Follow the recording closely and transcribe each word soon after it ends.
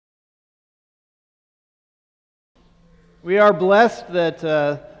We are blessed that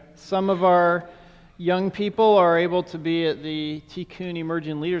some of our young people are able to be at the Tikkun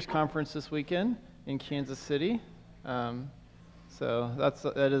Emerging Leaders Conference this weekend in Kansas City. So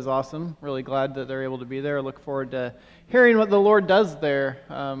that is awesome. Really glad that they're able to be there. I look forward to hearing what the Lord does there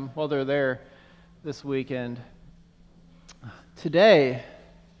while they're there this weekend. Today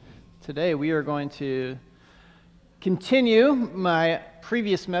we are going to continue my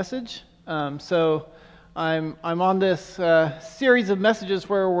previous message. So I'm on this series of messages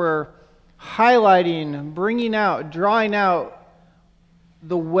where we're highlighting, bringing out, drawing out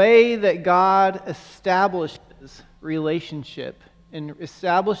the way that God establishes relationship and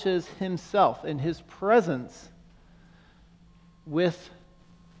establishes himself and his presence with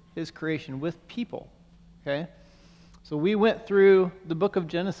his creation, with people. Okay? So we went through the book of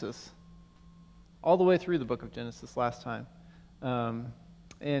Genesis, all the way through the book of Genesis last time.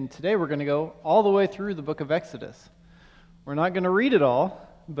 And today we're going to go all the way through the book of Exodus. We're not going to read it all,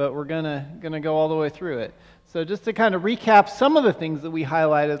 but we're going to go all the way through it. So just to kind of recap some of the things that we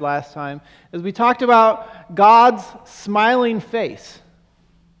highlighted last time, is we talked about God's smiling face.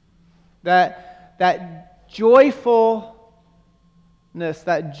 That joyfulness,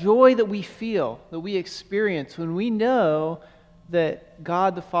 that joy that we feel, that we experience when we know that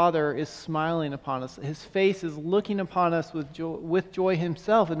God the Father is smiling upon us. His face is looking upon us with joy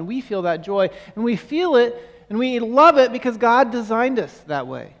himself, and we feel that joy, and we feel it, and we love it because God designed us that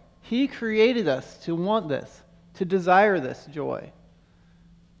way. He created us to want this, to desire this joy.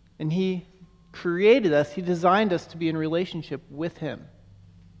 And he created us, he designed us to be in relationship with him.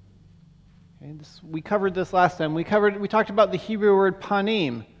 Okay, we covered this last time. We talked about the Hebrew word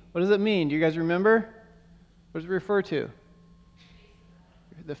panim. What does it mean? Do you guys remember? What does it refer to?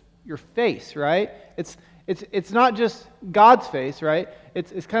 Your face, right? It's not just God's face, right?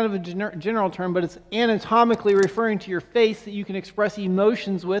 It's kind of a general term, but it's anatomically referring to your face that you can express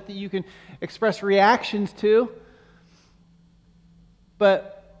emotions with, that you can express reactions to.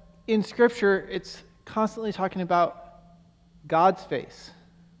 But in Scripture, it's constantly talking about God's face,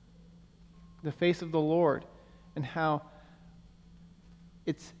 the face of the Lord, and how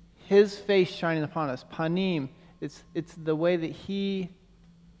it's his face shining upon us. Panim, it's the way that he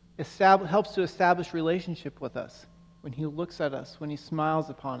helps to establish relationship with us, when he looks at us, when he smiles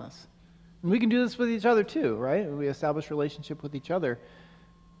upon us. And we can do this with each other too, right? When we establish relationship with each other,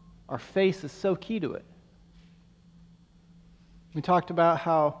 our face is so key to it. We talked about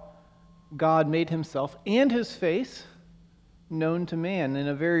how God made himself and his face known to man in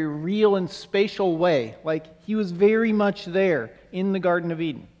a very real and spatial way. Like he was very much there in the Garden of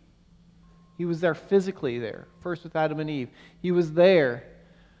Eden. He was there physically there, first with Adam and Eve. He was there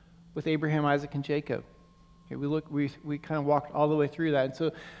with Abraham, Isaac, and Jacob. Okay, we kind of walked all the way through that. And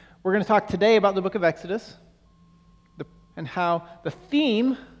so we're going to talk today about the book of Exodus and how the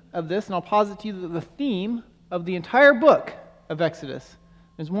theme of this, and I'll posit to you that the theme of the entire book of Exodus,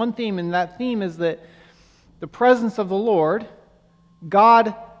 there's one theme, and that theme is that the presence of the Lord,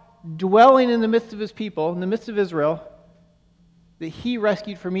 God dwelling in the midst of his people, in the midst of Israel, that he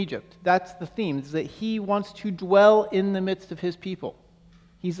rescued from Egypt. That's the theme, is that he wants to dwell in the midst of his people.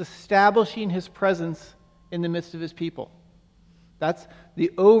 He's establishing his presence in the midst of his people. That's the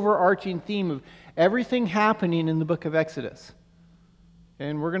overarching theme of everything happening in the book of Exodus.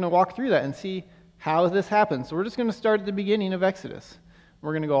 And we're going to walk through that and see how this happens. So we're just going to start at the beginning of Exodus.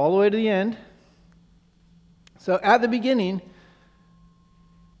 We're going to go all the way to the end. So at the beginning,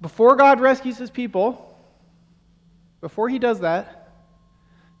 before God rescues his people, before he does that,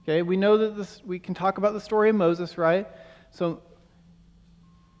 okay, we know that we can talk about the story of Moses, right? So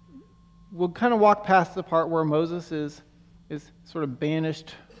we'll kind of walk past the part where Moses is sort of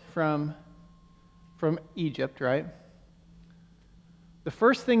banished from Egypt, right? The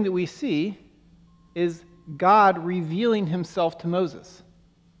first thing that we see is God revealing himself to Moses.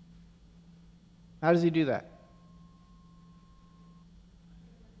 How does he do that?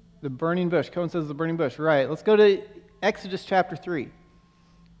 The burning bush. Cohen says the burning bush. Right. Let's go to Exodus chapter 3.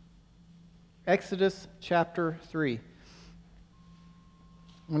 Exodus chapter 3.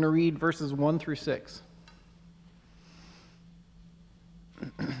 I'm going to read verses 1 through 6.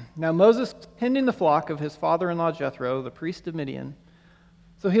 Now Moses was tending the flock of his father-in-law Jethro, the priest of Midian.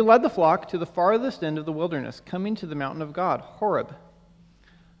 So he led the flock to the farthest end of the wilderness, coming to the mountain of God, Horeb.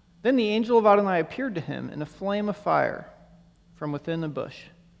 Then the angel of Adonai appeared to him in a flame of fire from within the bush.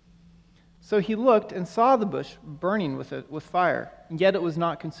 So he looked and saw the bush burning with fire, and yet it was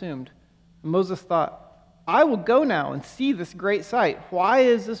not consumed. And Moses thought, I will go now and see this great sight. Why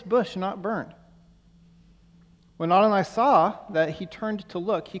is this bush not burned? When Adonai saw that he turned to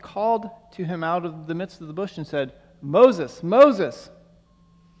look, he called to him out of the midst of the bush and said, Moses, Moses.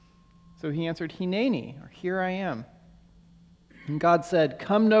 So he answered, Hineni, or here I am. And God said,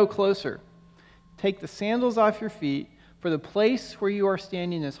 come no closer. Take the sandals off your feet, for the place where you are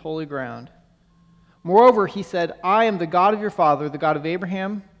standing is holy ground. Moreover, he said, I am the God of your father, the God of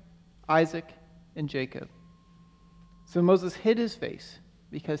Abraham, Isaac, and Jacob. So Moses hid his face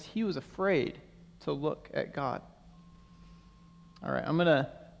because he was afraid to look at God. All right, I'm going to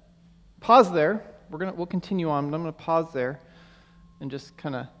pause there. We'll continue on, but I'm going to pause there and just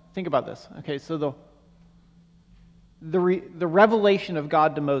kind of think about this. Okay, so the revelation of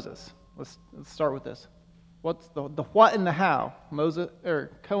God to Moses. Let's start with this. What's the what and the how? Moses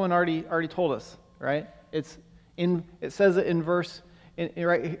or Cohen already told us, right? It says it in verse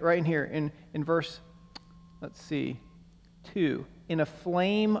right in here in verse, let's see, 2, in a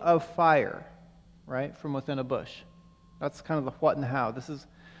flame of fire, right, from within a bush. That's kind of the what and the how. This is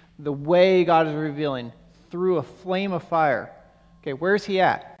the way God is revealing through a flame of fire. Okay, where's he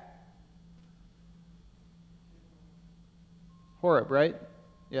at? Horeb, right?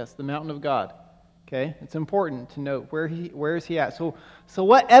 Yes, the mountain of God. Okay, it's important to note where is he at. So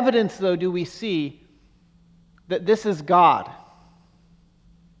what evidence though do we see that this is God?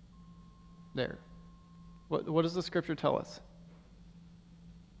 There. What does the scripture tell us?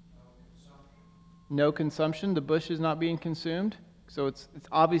 No consumption. The bush is not being consumed. So it's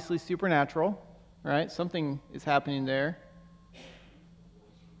obviously supernatural, right? Something is happening there.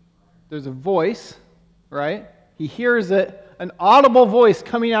 There's a voice, right? He hears it, an audible voice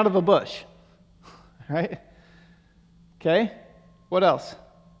coming out of a bush, right? Okay, what else?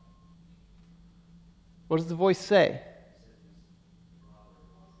 What does the voice say?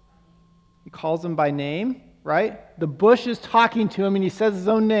 He calls him by name, right? The bush is talking to him and he says his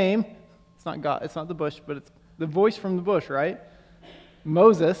own name. It's not God, it's not the bush, but it's the voice from the bush, right?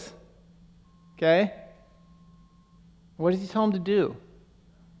 Moses, okay? What does he tell him to do?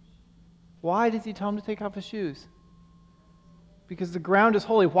 Why does he tell him to take off his shoes? Because the ground is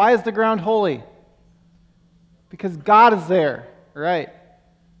holy. Why is the ground holy? Because God is there, right?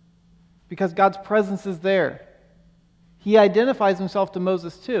 Because God's presence is there. He identifies himself to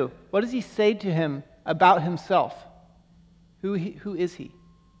Moses too. What does he say to him about himself? Who is he?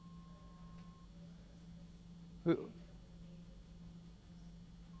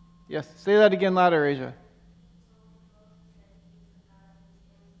 Yes, say that again louder, Asia.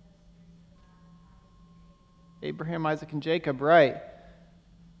 Abraham, Isaac, and Jacob, right.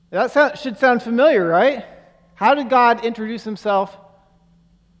 That should sound familiar, right? How did God introduce himself,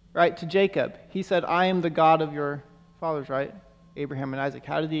 right, to Jacob? He said, I am the God of your fathers, right? Abraham and Isaac.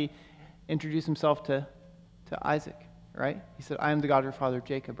 How did he introduce himself to Isaac, right? He said, I am the God of your father,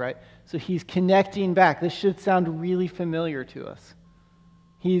 Jacob, right? So he's connecting back. This should sound really familiar to us.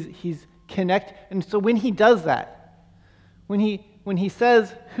 He's and so when he does that, when he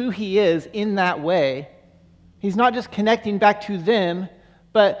says who he is in that way, he's not just connecting back to them,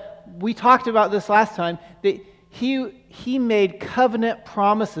 but we talked about this last time, that he made covenant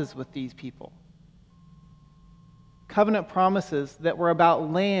promises with these people. Covenant promises that were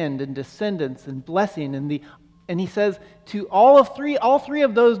about land and descendants and blessing, and he says to all three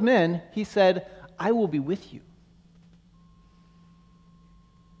of those men, he said, I will be with you.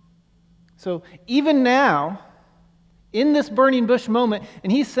 So even now, in this burning bush moment,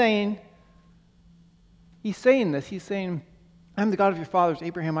 and he's saying this, I'm the God of your fathers,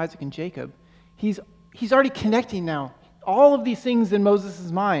 Abraham, Isaac, and Jacob. He's already connecting now. All of these things in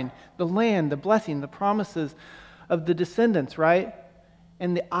Moses' mind, the land, the blessing, the promises of the descendants, right?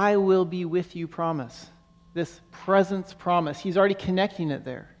 And the I will be with you promise, this presence promise. He's already connecting it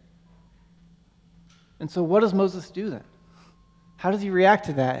there. And so what does Moses do then? How does he react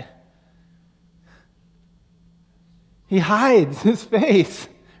to that? He hides his face,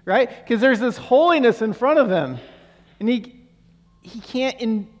 right? Because there's this holiness in front of him. And he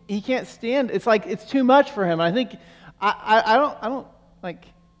can't stand. It's like it's too much for him. I think I don't like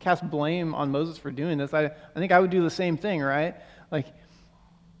cast blame on Moses for doing this. I think I would do the same thing, right? Like,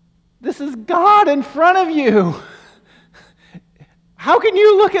 this is God in front of you. How can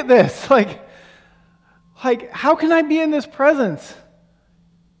you look at this? Like how can I be in this presence?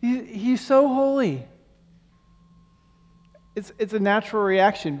 He's so holy. It's a natural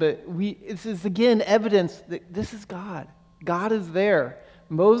reaction, but this is again evidence that this is God. God is there.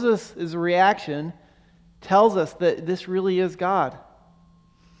 Moses' reaction tells us that this really is God.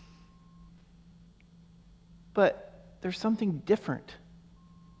 But there's something different.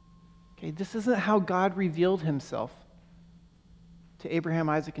 Okay, this isn't how God revealed himself to Abraham,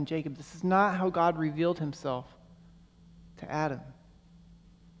 Isaac, and Jacob. This is not how God revealed himself to Adam.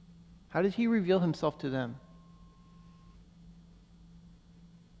 How did he reveal himself to them?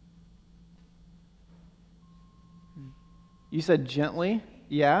 You said gently?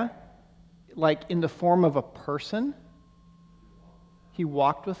 Yeah. Like in the form of a person? He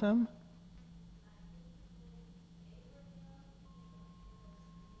walked with him?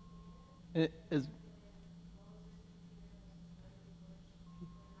 It is.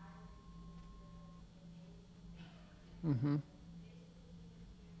 Mm-hmm.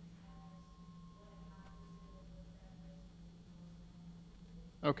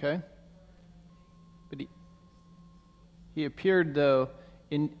 Okay. But he appeared, though,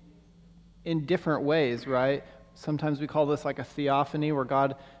 in different ways, right? Sometimes we call this like a theophany, where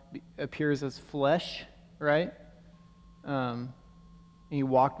God appears as flesh, right? And he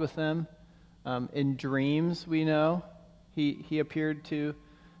walked with them. In dreams, we know he appeared to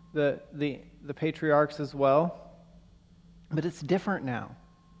the patriarchs as well. But it's different now,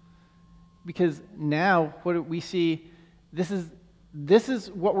 because now what we see, this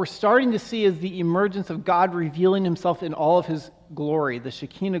is what we're starting to see, is the emergence of God revealing himself in all of his glory, the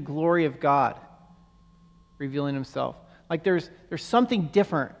Shekinah glory of God revealing himself. Like there's something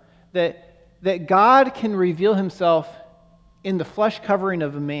different, that God can reveal himself in the flesh covering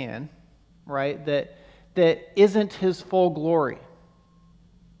of a man, right? That isn't his full glory.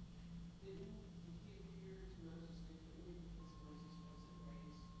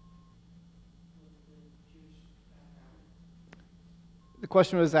 The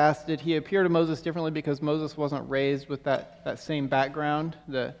question was asked, did he appear to Moses differently because Moses wasn't raised with that same background?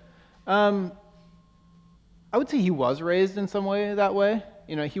 I would say he was raised in some way that way.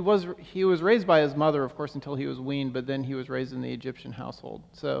 You know, he was raised by his mother, of course, until he was weaned, but then he was raised in the Egyptian household.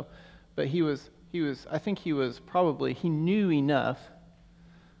 So, but I think he knew enough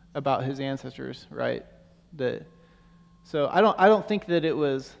about his ancestors, right? So I don't think that it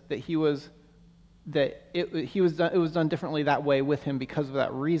was done differently that way with him because of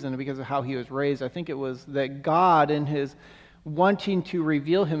that reason, because of how he was raised. I think it was that God, in his wanting to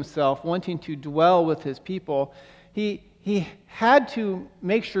reveal himself, wanting to dwell with his people, he had to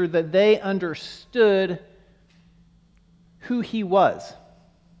make sure that they understood who he was,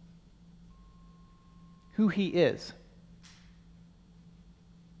 who he is.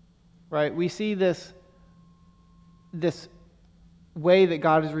 Right? We see this way that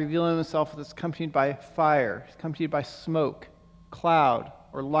God is revealing himself that's accompanied by fire, it's accompanied by smoke, cloud,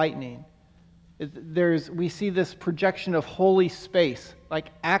 or lightning. We see this projection of holy space, like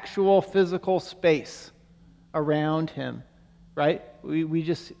actual physical space around him, right?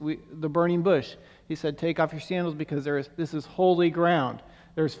 The burning bush. He said, "Take off your sandals because this is holy ground."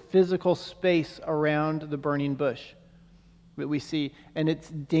 There's physical space around the burning bush that we see, and it's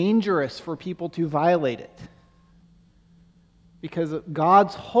dangerous for people to violate it. Because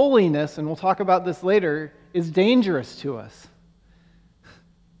God's holiness, and we'll talk about this later, is dangerous to us.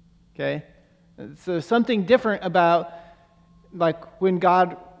 Okay? So there's something different about, like, when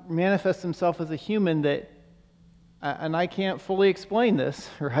God manifests himself as a human and I can't fully explain this,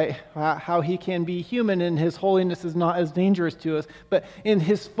 right? How he can be human and his holiness is not as dangerous to us, but in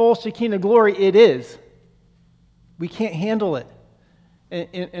his full Shekinah glory, it is. We can't handle it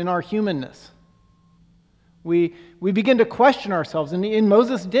in our humanness. We begin to question ourselves, and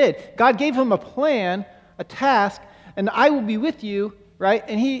Moses did. God gave him a plan, a task, and I will be with you, right?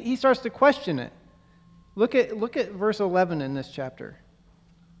 And he starts to question it. Look at verse 11 in this chapter.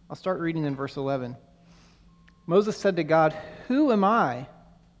 I'll start reading in verse 11. Moses said to God, "Who am I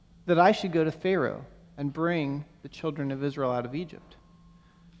that I should go to Pharaoh and bring the children of Israel out of Egypt?"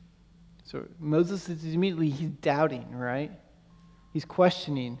 So Moses is he's doubting, right? He's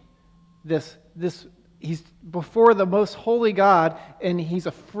questioning this. He's before the most holy God, and he's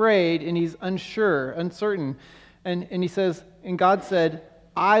afraid, and he's unsure, uncertain. And he says, and God said,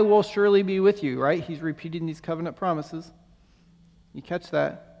 "I will surely be with you," right? He's repeating these covenant promises. You catch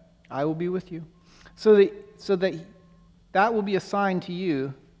that? I will be with you. So that will be a sign to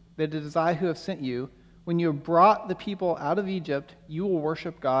you that it is I who have sent you. When you have brought the people out of Egypt, you will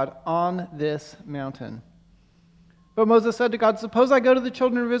worship God on this mountain. But Moses said to God, "Suppose I go to the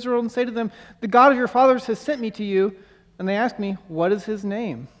children of Israel and say to them, 'The God of your fathers has sent me to you,' and they ask me, 'What is his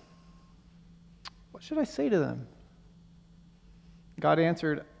name?' What should I say to them?" God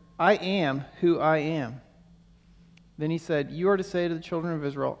answered, "I am who I am." Then he said, "You are to say to the children of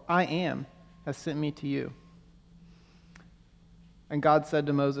Israel, 'I am has sent me to you.'" And God said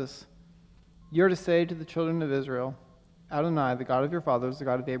to Moses, "You are to say to the children of Israel, 'Adonai, the God of your fathers, the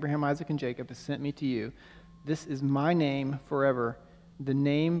God of Abraham, Isaac, and Jacob, has sent me to you. This is my name forever, the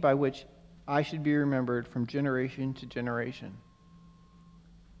name by which I should be remembered from generation to generation."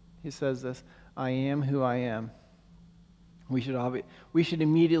 He says this, "I am who I am." We should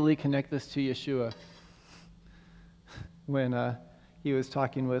immediately connect this to Yeshua. when he was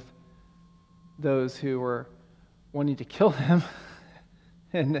talking with those who were wanting to kill him.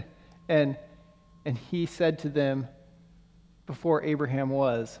 and he said to them, before Abraham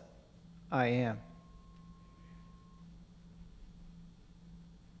was, I am.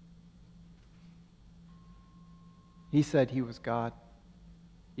 He said he was God.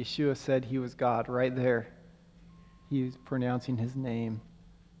 Yeshua said he was God right there. He was pronouncing his name,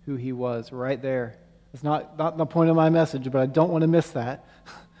 who he was right there. It's not the point of my message, but I don't want to miss that.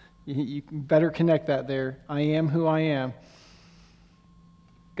 You better connect that there. I am who I am.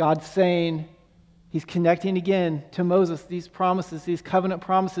 God's saying, he's connecting again to Moses, these promises, these covenant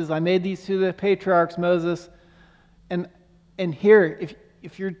promises. I made these to the patriarchs, Moses. And here,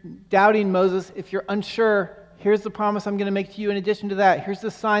 if you're doubting Moses, if you're unsure, here's the promise I'm going to make to you in addition to that. Here's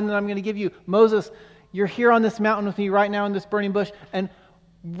the sign that I'm going to give you. Moses, you're here on this mountain with me right now in this burning bush, and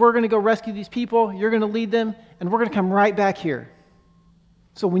we're going to go rescue these people. You're going to lead them, and we're going to come right back here.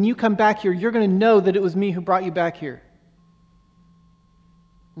 So when you come back here, you're going to know that it was me who brought you back here.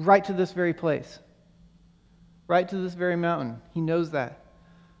 Right to this very place. Right to this very mountain. He knows that.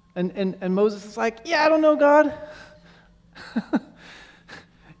 And Moses is like, yeah, I don't know, God.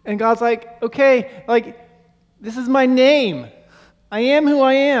 And God's like, okay, like, this is my name. I am who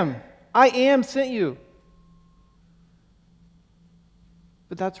I am. I am sent you.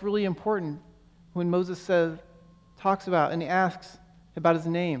 But that's really important when Moses talks about and he asks about his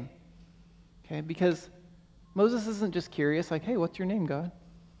name. Okay, because Moses isn't just curious, like, hey, what's your name, God?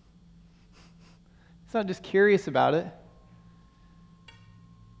 He's not just curious about it.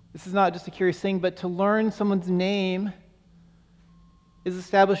 This is not just a curious thing, but to learn someone's name is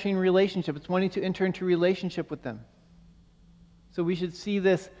establishing relationship. It's wanting to enter into relationship with them. So we should see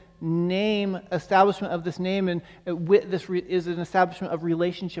this name, establishment of this name, and this is an establishment of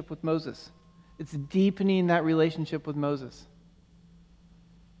relationship with Moses. It's deepening that relationship with Moses.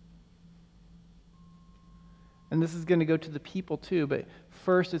 And this is going to go to the people too, but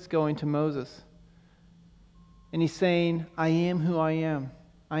first it's going to Moses. And he's saying, I am who I am.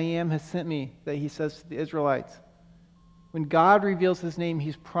 I am has sent me, that he says to the Israelites. When God reveals his name,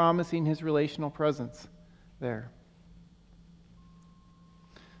 he's promising his relational presence there.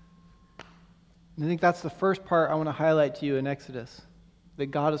 And I think that's the first part I want to highlight to you in Exodus, that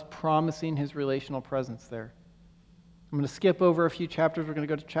God is promising his relational presence there. I'm going to skip over a few chapters. We're going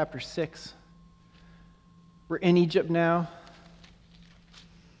to go to chapter 6. We're in Egypt now.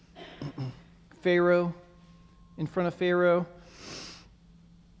 Pharaoh, in front of Pharaoh.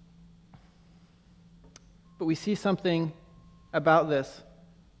 But we see something about this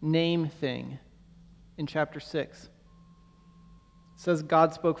name thing in chapter 6. It says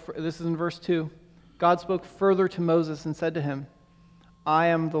God spoke, this is in verse 2. God spoke further to Moses and said to him, I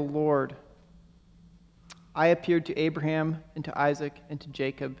am the Lord. I appeared to Abraham and to Isaac and to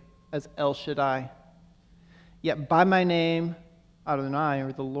Jacob as El Shaddai. Yet by my name, Adonai,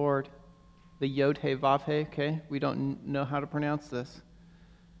 or the Lord, the Yod-He, Vav-He, okay? We don't know how to pronounce this.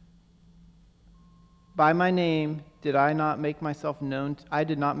 By my name did I not make myself known, I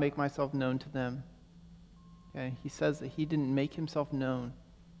did not make myself known to them. Okay? He says that he didn't make himself known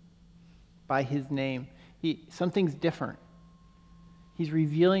by his name. Something's different. He's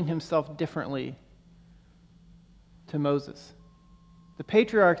revealing himself differently to Moses. The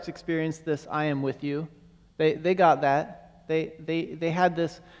patriarchs experienced this, I am with you. They got that. They had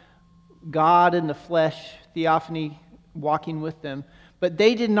this God in the flesh, theophany, walking with them. But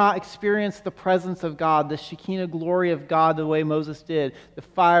they did not experience the presence of God, the Shekinah glory of God the way Moses did. The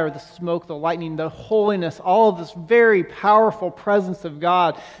fire, the smoke, the lightning, the holiness, all of this very powerful presence of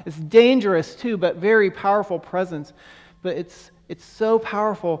God. It's dangerous too, but very powerful presence. But it's so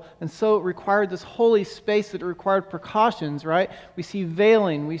powerful, and so it required this holy space that it required precautions, right? We see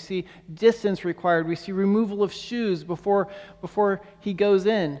veiling, we see distance required, we see removal of shoes before he goes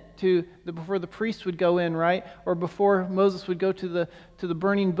in, before the priest would go in, right? Or before Moses would go to the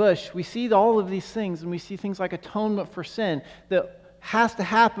burning bush. We see all of these things, and we see things like atonement for sin that has to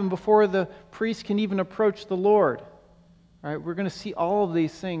happen before the priest can even approach the Lord. Right? We're going to see all of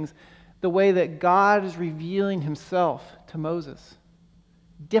these things, the way that God is revealing himself to Moses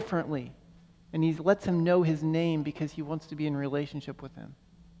differently. And he lets him know his name because he wants to be in relationship with him.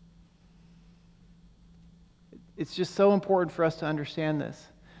 It's just so important for us to understand this.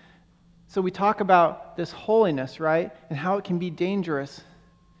 So we talk about this holiness, right? And how it can be dangerous.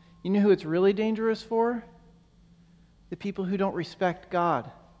 You know who it's really dangerous for? The people who don't respect God,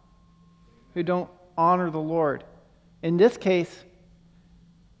 who don't honor the Lord. In this case,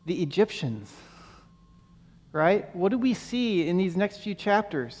 the Egyptians, right? What do we see in these next few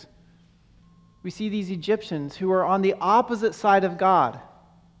chapters? We see these Egyptians who are on the opposite side of God.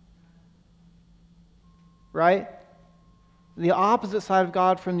 Right? The opposite side of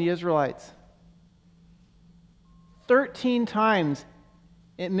God from the Israelites. 13 times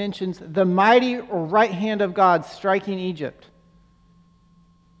it mentions the mighty right hand of God striking Egypt.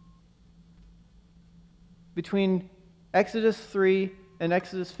 Between Exodus 3 and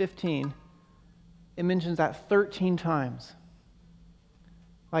Exodus 15, it mentions that 13 times.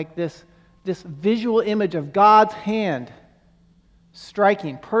 Like this visual image of God's hand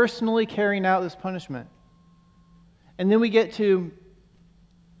striking, personally carrying out this punishment. And then we get to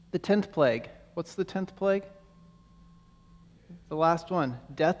the 10th plague. What's the 10th plague? The last one,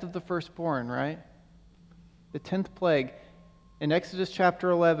 death of the firstborn, right? The 10th plague. In Exodus chapter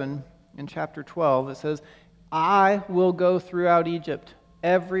 11 and chapter 12, it says, I will go throughout Egypt.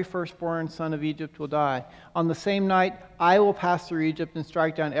 Every firstborn son of Egypt will die. On the same night, I will pass through Egypt and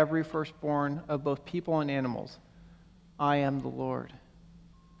strike down every firstborn of both people and animals. I am the Lord.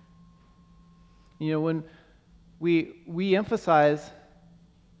 You know, when we emphasize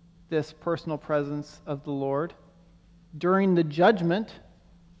this personal presence of the Lord during the judgment,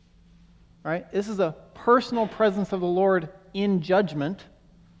 right? This is a personal presence of the Lord in judgment,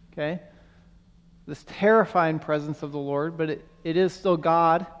 okay? This terrifying presence of the Lord, but it is still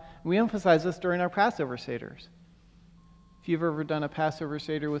God. We emphasize this during our Passover Seders. If you've ever done a Passover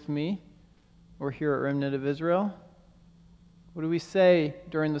Seder with me, or here at Remnant of Israel, what do we say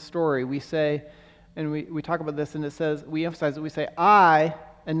during the story? We say, and we talk about this, and it says, we emphasize it, we say, I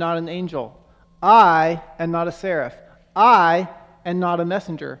and not an angel. I and not a seraph. I and not a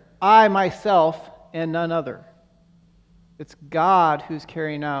messenger. I myself and none other. It's God who's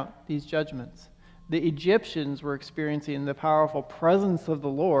carrying out these judgments. The Egyptians were experiencing the powerful presence of the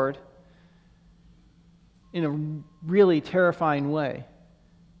Lord in a really terrifying way.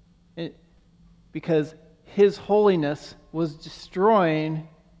 Because His holiness was destroying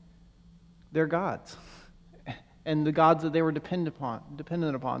their gods and the gods that they were dependent upon,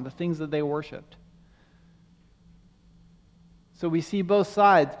 the things that they worshipped. So we see both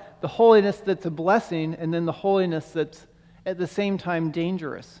sides, the holiness that's a blessing and then the holiness that's at the same time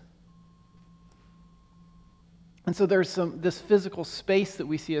dangerous. And so there's this physical space that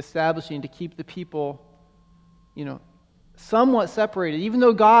we see establishing to keep the people, somewhat separated. Even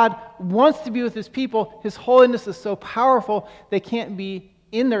though God wants to be with His people, His holiness is so powerful, they can't be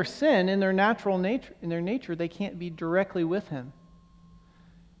in their sin, in their natural nature, they can't be directly with Him.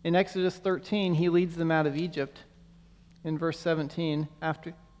 In Exodus 13, He leads them out of Egypt. In verse 17,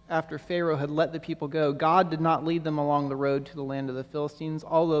 after Pharaoh had let the people go, God did not lead them along the road to the land of the Philistines,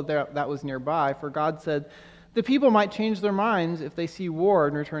 although that was nearby, for God said, the people might change their minds if they see war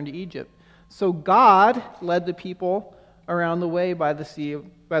and return to Egypt. So God led the people around the way by the sea of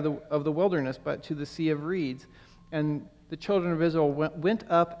the wilderness, but to the Sea of Reeds. And the children of Israel went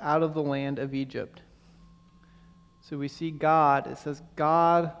up out of the land of Egypt. So we see God, it says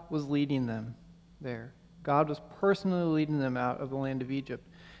God was leading them there. God was personally leading them out of the land of Egypt.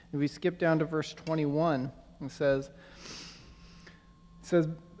 If we skip down to verse 21, it says,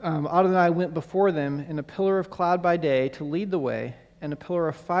 Adonai went before them in a pillar of cloud by day to lead the way, and a pillar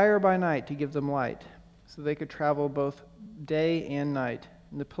of fire by night to give them light, so they could travel both day and night.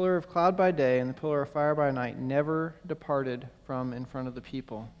 And the pillar of cloud by day and the pillar of fire by night never departed from in front of the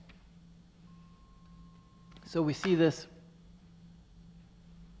people. So we see this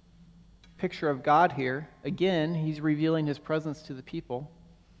picture of God here. Again, He's revealing His presence to the people.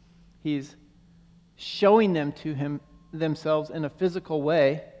 He's showing them to themselves in a physical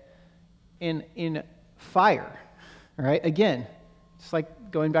way, in fire, right? Again, it's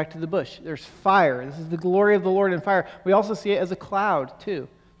like going back to the bush. There's fire. This is the glory of the Lord in fire. We also see it as a cloud, too.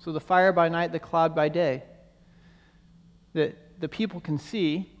 So the fire by night, the cloud by day. That the people can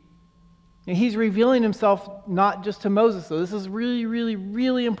see. And He's revealing Himself not just to Moses, though. This is really, really,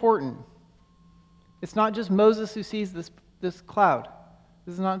 really important. It's not just Moses who sees this cloud.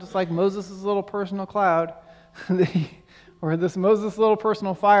 This is not just like Moses' little personal cloud or this Moses' little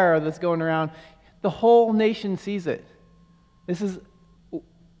personal fire that's going around. The whole nation sees it. This is,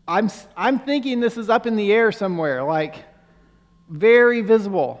 I'm thinking this is up in the air somewhere, like very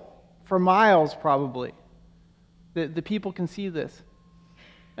visible for miles probably. The people can see this.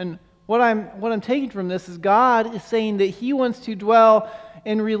 And what I'm taking from this is God is saying that He wants to dwell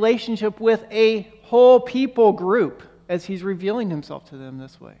in relationship with a whole people group as He's revealing Himself to them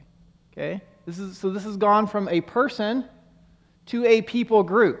this way. Okay? This has gone from a person to a people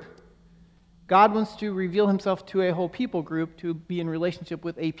group. God wants to reveal Himself to a whole people group to be in relationship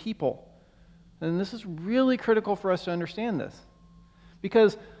with a people. And this is really critical for us to understand this.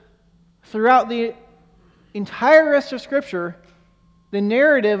 Because throughout the entire rest of Scripture, the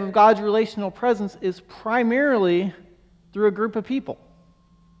narrative of God's relational presence is primarily through a group of people.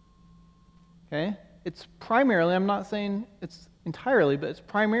 Okay? It's primarily, I'm not saying it's entirely, but it's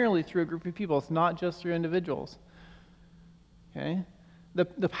primarily through a group of people. It's not just through individuals. Okay?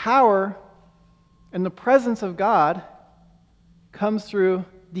 The power and the presence of God comes through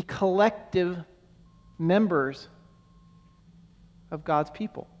the collective members of God's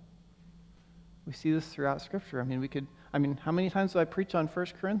people. We see this throughout Scripture. How many times do I preach on 1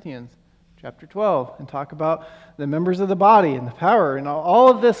 Corinthians chapter 12 and talk about the members of the body and the power and all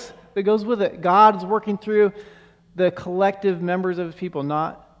of this that goes with it? God's working through the collective members of His people,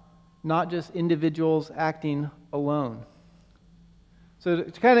 not just individuals acting alone. So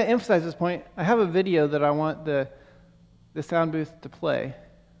to kind of emphasize this point, I have a video that I want the sound booth to play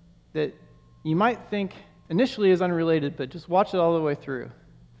that you might think initially is unrelated, but just watch it all the way through.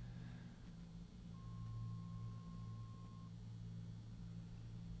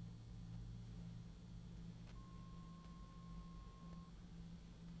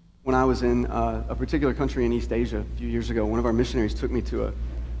 When I was in a particular country in East Asia a few years ago, one of our missionaries took me to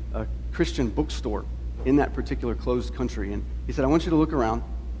a Christian bookstore in that particular closed country. And he said, I want you to look around,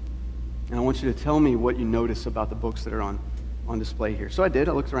 and I want you to tell me what you notice about the books that are on display here. So I did.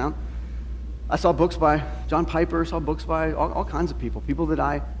 I looked around. I saw books by John Piper, saw books by all kinds of people that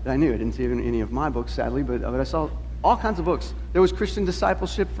I knew. I didn't see any of my books, sadly, but I saw all kinds of books. There was Christian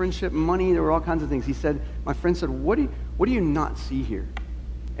discipleship, friendship, money. There were all kinds of things. He said, my friend said, what do you not see here?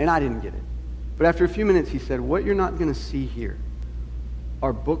 And I didn't get it. But after a few minutes, he said, what you're not going to see here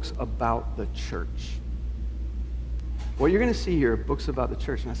are books about the church. What you're going to see here are books about the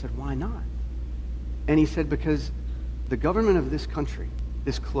church. And I said, why not? And he said, because the government of this country,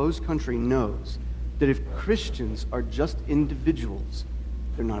 this closed country, knows that if Christians are just individuals,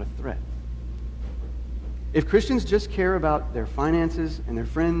 they're not a threat. If Christians just care about their finances and their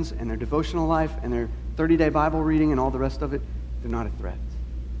friends and their devotional life and their 30-day Bible reading and all the rest of it, they're not a threat.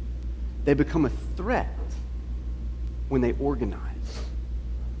 They become a threat when they organize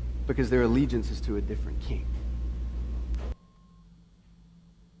because their allegiance is to a different king.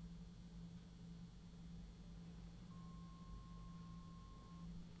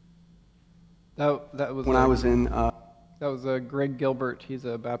 That was when I was in. That was Greg Gilbert. He's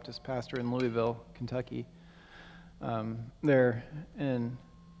a Baptist pastor in Louisville, Kentucky. There, and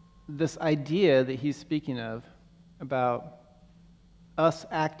this idea that he's speaking of about us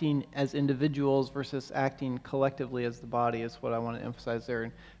acting as individuals versus acting collectively as the body is what I want to emphasize there,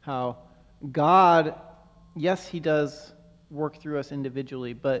 and how God, yes, He does work through us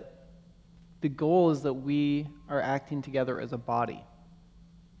individually, but the goal is that we are acting together as a body.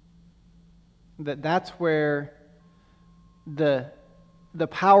 That's where the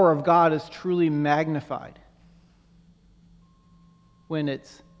power of God is truly magnified. When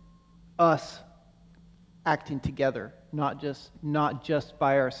it's us acting together, not just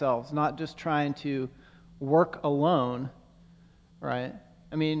by ourselves, not just trying to work alone, right?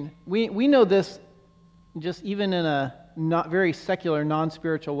 I mean, we know this just even in a not very secular,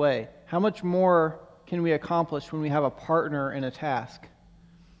 non-spiritual way. How much more can we accomplish when we have a partner in a task?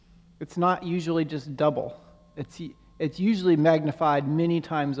 It's not usually just double. It's usually magnified many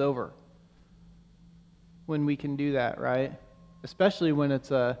times over when we can do that, right? Especially when it's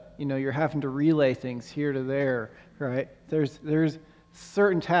you're having to relay things here to there, right? There's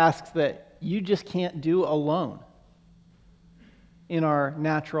certain tasks that you just can't do alone in our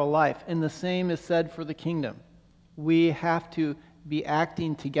natural life. And the same is said for the kingdom. We have to be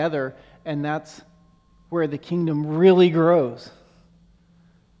acting together, and that's where the kingdom really grows.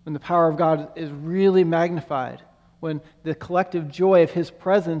 When the power of God is really magnified, when the collective joy of His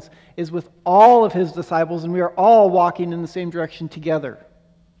presence is with all of His disciples and we are all walking in the same direction together.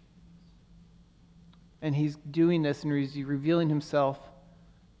 And He's doing this and He's revealing Himself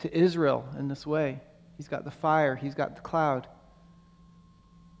to Israel in this way. He's got the fire, He's got the cloud.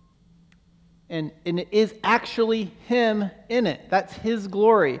 And it is actually Him in it. That's His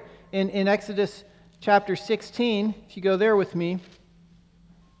glory. In Exodus chapter 16, if you go there with me,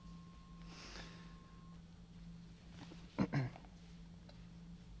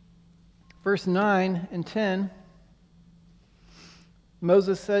 verse 9 and 10,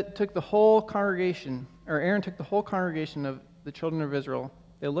 Aaron took the whole congregation of the children of Israel.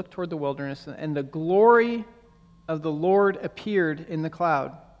 They looked toward the wilderness, and the glory of the Lord appeared in the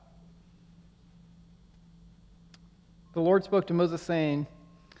cloud. The Lord spoke to Moses, saying,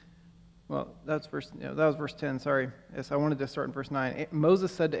 Well, that was verse 10, sorry. Yes, I wanted to start in verse 9.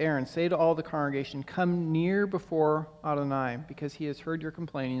 Moses said to Aaron, say to all the congregation, come near before Adonai, because he has heard your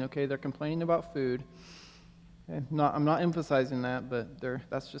complaining. Okay, they're complaining about food. Okay, I'm not emphasizing that, but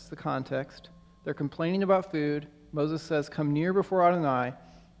that's just the context. They're complaining about food. Moses says, come near before Adonai.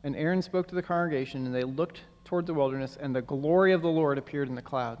 And Aaron spoke to the congregation, and they looked toward the wilderness, and the glory of the Lord appeared in the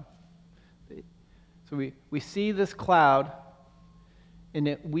cloud. So we see this cloud,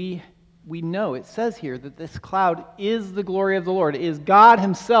 and we know, it says here, that this cloud is the glory of the Lord. It is God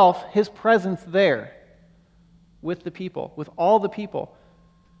himself, his presence there with the people, with all the people.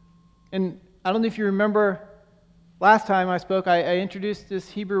 And I don't know if you remember, last time I spoke, I introduced this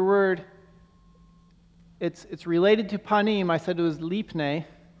Hebrew word. It's related to panim. I said it was lipne.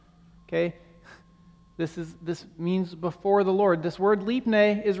 Okay? This means before the Lord. This word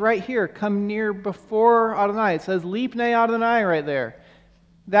lipne is right here. Come near before Adonai. It says lipne Adonai right there.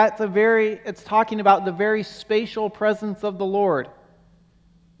 It's talking about the very spatial presence of the Lord.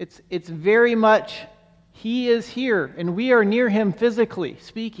 It's very much, he is here, and we are near him physically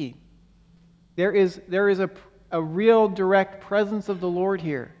speaking. There is a real direct presence of the Lord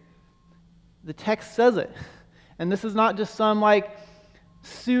here. The text says it. And this is not just some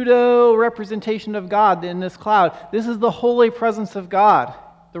pseudo representation of God in this cloud. This is the holy presence of God,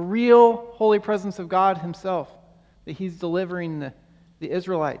 the real holy presence of God himself that he's delivering the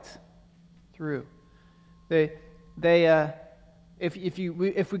Israelites through. If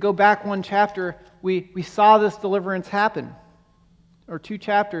we go back one chapter, we saw this deliverance happen, or 2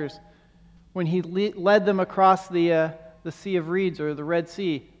 chapters, when he led them across the Sea of Reeds, or the Red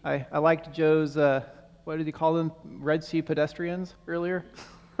Sea. I liked Joe's, what did he call them? Red Sea pedestrians earlier?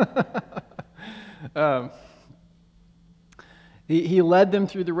 He led them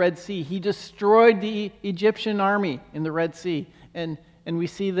through the Red Sea. He destroyed the Egyptian army in the Red Sea. And we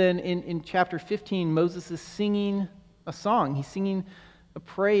see then in chapter 15, Moses is singing a song. He's singing a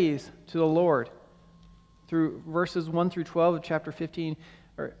praise to the Lord. Through verses 1 through 12 of chapter 15,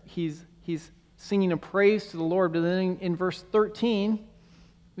 he's singing a praise to the Lord. But then in verse 13,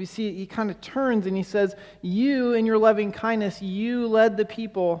 we see he kind of turns and he says, you in your loving kindness, you led the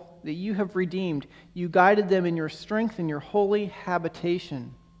people that you have redeemed. You guided them in your strength and your holy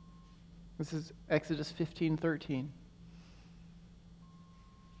habitation. This is Exodus 15:13.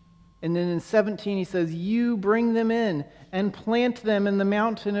 And then in 17 he says, you bring them in and plant them in the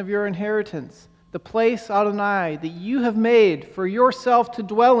mountain of your inheritance, the place, Adonai, that you have made for yourself to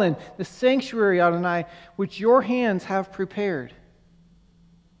dwell in, the sanctuary, Adonai, which your hands have prepared.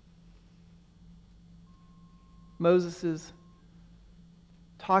 Moses is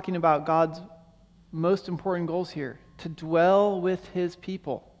talking about God's most important goals here, to dwell with his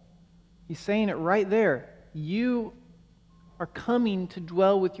people. He's saying it right there. You are coming to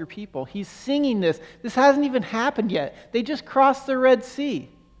dwell with your people. He's singing this. This hasn't even happened yet. They just crossed the Red Sea.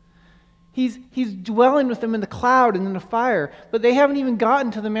 He's dwelling with them in the cloud and in the fire, but they haven't even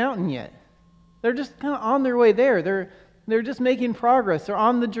gotten to the mountain yet. They're just kind of on their way there. They're just making progress. They're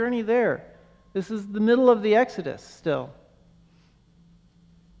on the journey there. This is the middle of the Exodus still.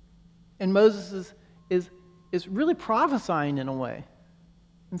 And Moses is really prophesying in a way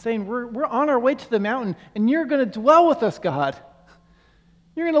and saying, we're on our way to the mountain, and you're going to dwell with us, God.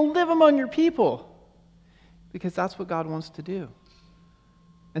 You're going to live among your people, because that's what God wants to do.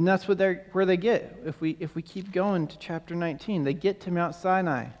 And that's where they get. If we keep going to chapter 19, they get to Mount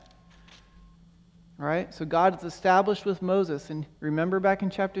Sinai. All right? So God is established with Moses. And remember back in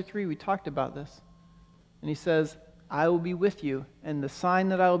chapter 3, we talked about this. And he says, I will be with you. And the sign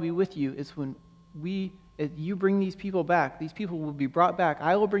that I will be with you is when you bring these people back. These people will be brought back.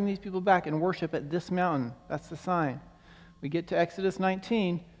 I will bring these people back and worship at this mountain. That's the sign. We get to Exodus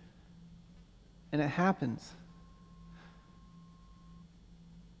 19, and it happens.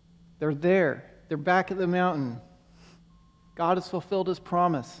 They're there. They're back at the mountain. God has fulfilled his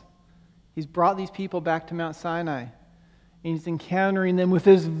promise. He's brought these people back to Mount Sinai. And he's encountering them with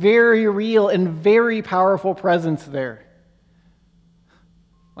his very real and very powerful presence there.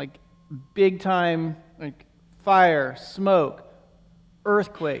 Like big time, like fire, smoke,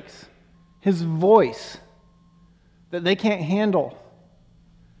 earthquakes. His voice that they can't handle.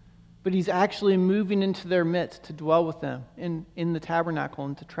 But he's actually moving into their midst to dwell with them in the tabernacle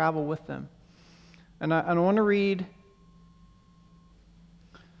and to travel with them. And I want to read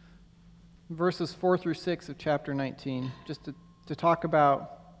verses 4 through 6 of chapter 19, just to talk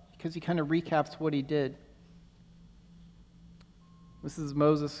about, because he kind of recaps what he did. This is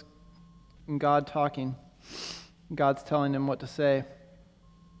Moses and God talking. God's telling him what to say.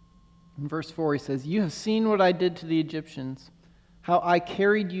 In verse 4 he says, you have seen what I did to the Egyptians, how I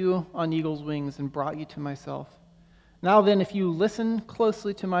carried you on eagle's wings and brought you to myself. Now then, if you listen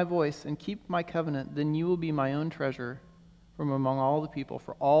closely to my voice and keep my covenant, then you will be my own treasure from among all the people,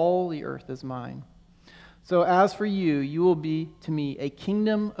 for all the earth is mine. So as for you, you will be to me a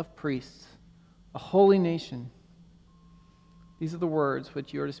kingdom of priests, a holy nation. These are the words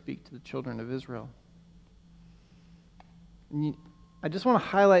which you are to speak to the children of Israel. I just want to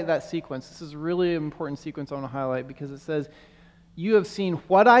highlight that sequence. This is a really important sequence I want to highlight because it says, you have seen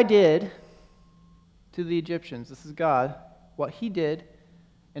what I did to the Egyptians. This is God, what he did,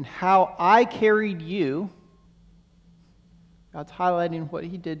 and how I carried you. God's highlighting what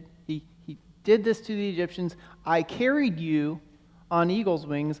he did. He did this to the Egyptians. I carried you on eagle's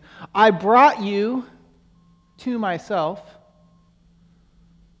wings. I brought you to myself.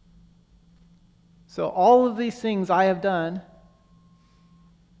 So all of these things I have done.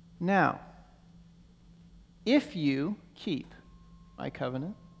 Now, if you keep my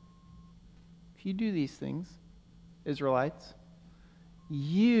covenant, if you do these things, Israelites,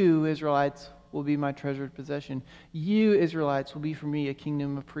 you, Israelites, will be my treasured possession. You, Israelites, will be for me a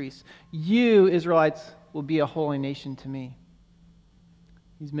kingdom of priests. You, Israelites, will be a holy nation to me.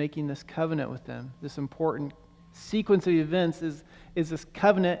 He's making this covenant with them. This important sequence of events is this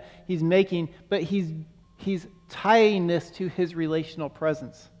covenant he's making, but he's tying this to his relational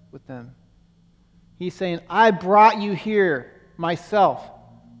presence with them. He's saying, I brought you here, myself,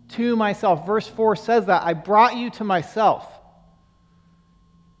 to myself. Verse 4 says that. I brought you to myself.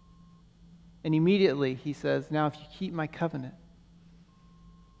 And immediately he says, now if you keep my covenant.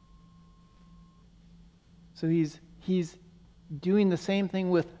 So he's doing the same thing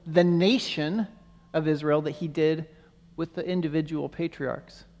with the nation of Israel that he did with the individual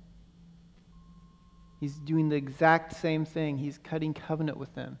patriarchs. He's doing the exact same thing. He's cutting covenant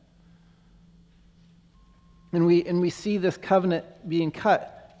with them. And we see this covenant being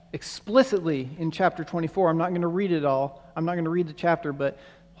cut explicitly in chapter 24. I'm not going to read it all. I'm not going to read the chapter, but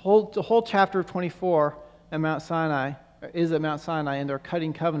the whole chapter of 24 at Mount Sinai is at Mount Sinai, and they're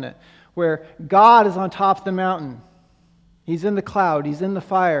cutting covenant, where God is on top of the mountain. He's in the cloud. He's in the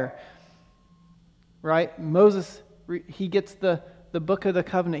fire. Right? Moses, he gets the book of the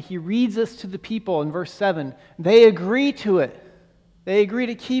covenant. He reads this to the people in verse 7. They agree to it. They agree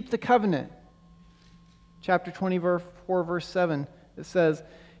to keep the covenant. Chapter 24, verse 7, it says,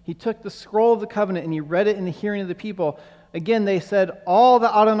 he took the scroll of the covenant and he read it in the hearing of the people. Again, they said, all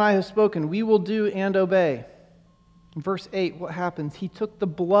that Adonai has spoken, we will do and obey. In verse 8, what happens? He took the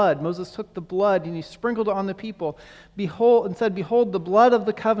blood. Moses took the blood and he sprinkled it on the people. Behold, and said, behold, the blood of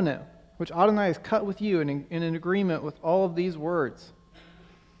the covenant, which Adonai has cut with you in an agreement with all of these words.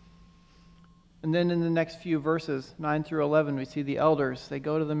 And then in the next few verses, 9 through 11, we see the elders. They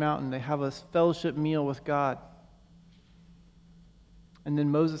go to the mountain. They have a fellowship meal with God. And then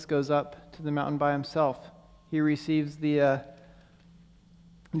Moses goes up to the mountain by himself. He receives the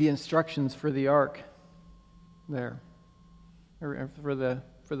instructions for the ark there, or for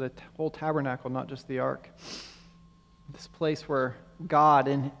the whole tabernacle, not just the ark. This place where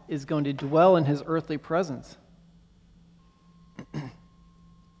God is going to dwell in his earthly presence.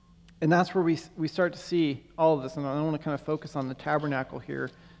 And that's where we start to see all of this. And I want to kind of focus on the tabernacle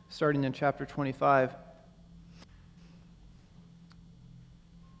here, starting in chapter 25.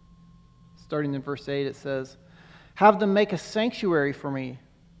 Starting in verse 8, it says, have them make a sanctuary for me.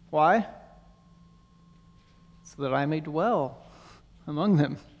 Why? So that I may dwell among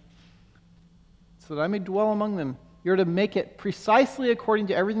them. So that I may dwell among them. You're to make it precisely according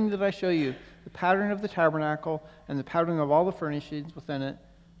to everything that I show you, the pattern of the tabernacle and the pattern of all the furnishings within it,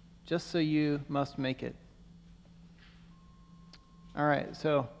 just so you must make it. All right,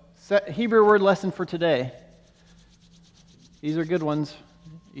 so Hebrew word lesson for today. These are good ones.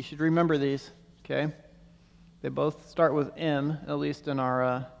 You should remember these, okay? They both start with M, at least in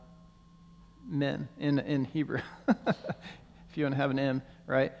our men, in Hebrew. If you want to have an M,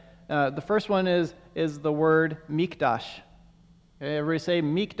 right? The first one is the word mikdash. Okay, everybody say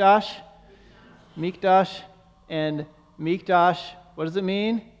mikdash. Mikdash. And mikdash, what does it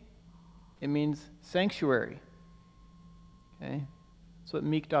mean? It means sanctuary. Okay, that's what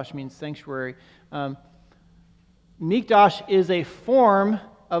mikdash means, sanctuary. Mikdash is a form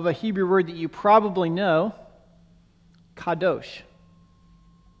of a Hebrew word that you probably know, kadosh.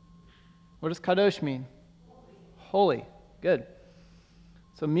 What does kadosh mean? Holy. Good.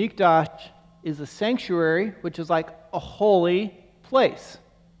 So mikdash is a sanctuary, which is like a holy place.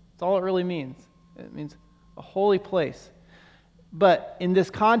 That's all it really means. It means a holy place. But in this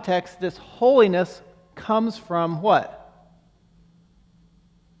context, this holiness comes from what?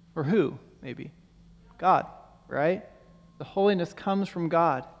 Or who, maybe? God, right? The holiness comes from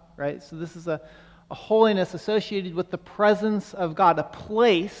God, right? So this is a holiness associated with the presence of God, a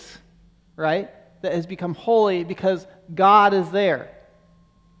place, right, that has become holy because God is there.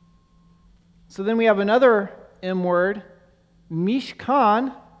 So then we have another M word,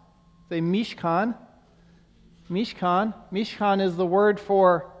 Mishkan. Say Mishkan. Mishkan. Mishkan is the word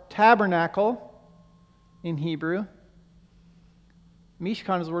for tabernacle in Hebrew.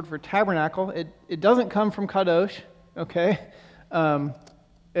 Mishkan is the word for tabernacle. It doesn't come from kadosh, okay?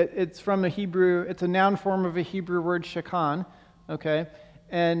 It's from a Hebrew, it's a noun form of a Hebrew word shakan, okay?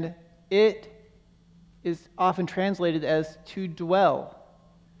 And it is often translated as to dwell.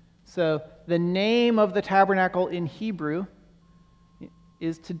 So the name of the tabernacle in Hebrew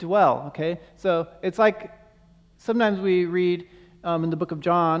is to dwell, okay? So it's like sometimes we read in the book of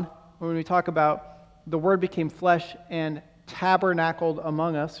John, when we talk about the Word became flesh and tabernacled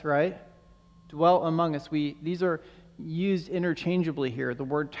among us, right? Dwell among us. These are used interchangeably here. The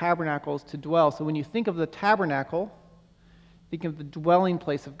word tabernacle is to dwell. So when you think of the tabernacle, think of the dwelling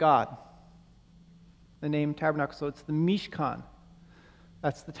place of God. The name tabernacle. So it's the Mishkan.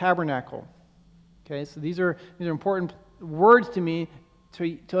 That's the tabernacle. Okay, so these are important words to me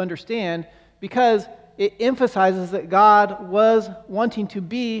to understand, because it emphasizes that God was wanting to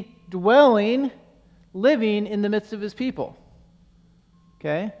be dwelling, living in the midst of his people.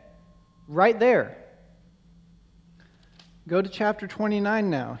 Okay? Right there. Go to chapter 29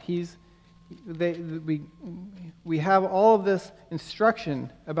 now. We have all of this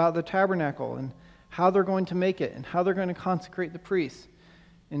instruction about the tabernacle and how they're going to make it and how they're going to consecrate the priests.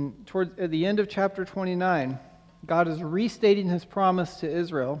 And at the end of chapter 29, God is restating his promise to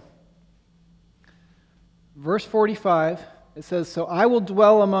Israel. Verse 45, it says, "So I will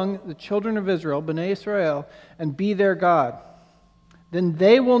dwell among the children of Israel, Bnei Israel, and be their God. Then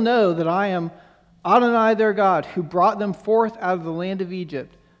they will know that I am Adonai their God, who brought them forth out of the land of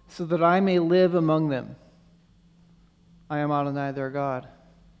Egypt, so that I may live among them. I am Adonai their God."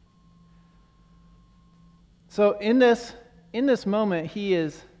 So in this moment,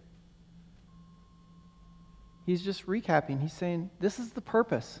 he's just recapping. He's saying, this is the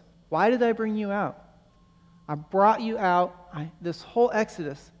purpose. Why did I bring you out? I brought you out, this whole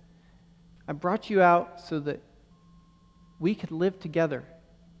Exodus, I brought you out so that we could live together.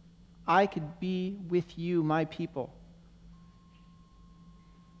 I could be with you, my people.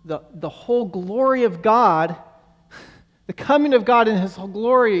 The whole glory of God, the coming of God in his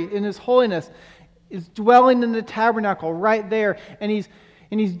glory, in his holiness, is dwelling in the tabernacle right there. And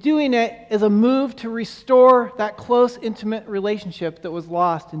he's doing it as a move to restore that close, intimate relationship that was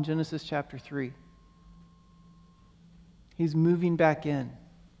lost in Genesis chapter 3. He's moving back in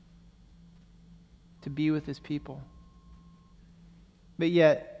to be with his people. But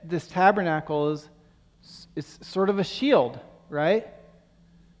yet, this tabernacle is sort of a shield, right?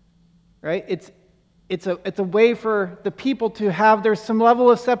 Right? It's a way for the people to have, there's some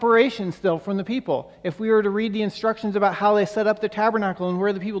level of separation still from the people. If we were to read the instructions about how they set up the tabernacle and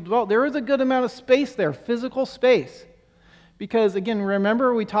where the people dwelt, there is a good amount of space there, physical space. Because again,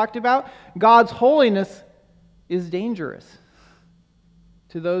 remember we talked about God's holiness is dangerous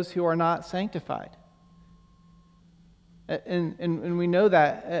to those who are not sanctified. And we know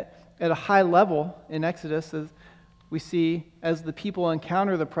that at a high level in Exodus, as we see as the people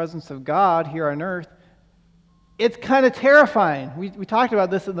encounter the presence of God here on earth, it's kind of terrifying. We talked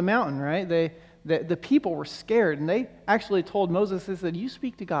about this at the mountain, right? The people were scared, and they actually told Moses, they said, "You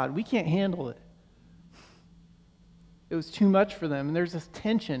speak to God. We can't handle it." It was too much for them. And there's this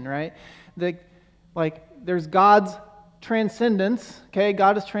tension, right? There's God's transcendence, okay?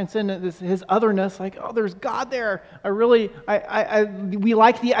 God is transcendent. This his otherness, like, oh, there's God there. We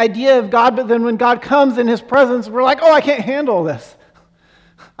like the idea of God, but then when God comes in his presence, we're like, oh, I can't handle this.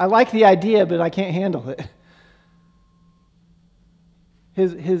 I like the idea, but I can't handle it.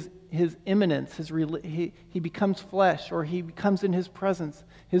 His immanence, he becomes flesh, or he becomes in his presence.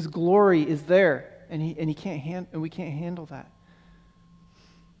 His glory is there, and we can't handle that.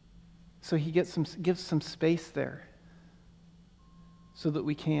 So he gives some space there, so that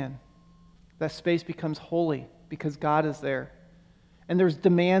we can. That space becomes holy because God is there. And there's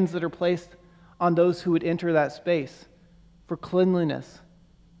demands that are placed on those who would enter that space for cleanliness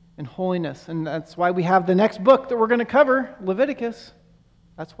and holiness. And that's why we have the next book that we're going to cover, Leviticus.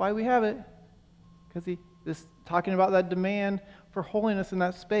 That's why we have it. Because he is talking about that demand for holiness in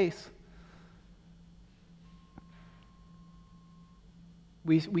that space.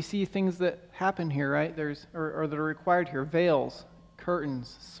 We see things that happen here, right? Or that are required here. Veils,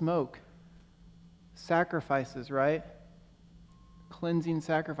 curtains, smoke, sacrifices, right? Cleansing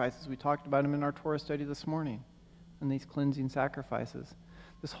sacrifices. We talked about them in our Torah study this morning. and these cleansing sacrifices.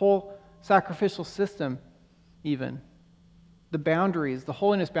 This whole sacrificial system, even, the boundaries, the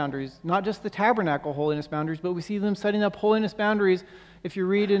holiness boundaries, not just the tabernacle holiness boundaries, but we see them setting up holiness boundaries. If you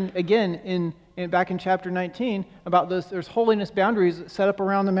read back in chapter 19 about those, there's holiness boundaries set up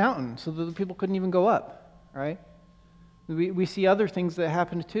around the mountain so that the people couldn't even go up, right? We see other things that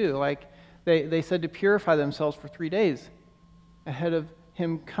happened too, like they said to purify themselves for 3 days ahead of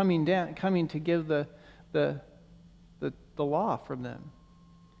him coming to give the law from them.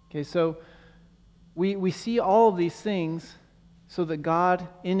 Okay, so we see all of these things so that God,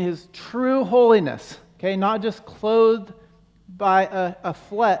 in his true holiness, okay, not just clothed by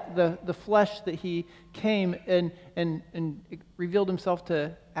the flesh that he came and revealed himself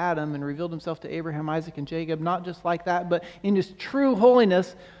to Adam and revealed himself to Abraham, Isaac, and Jacob, not just like that, but in his true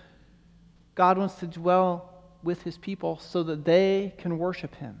holiness, God wants to dwell with his people so that they can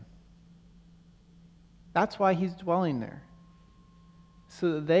worship him. That's why he's dwelling there,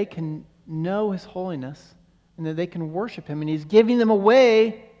 so that they can know his holiness and that they can worship him. And he's giving them a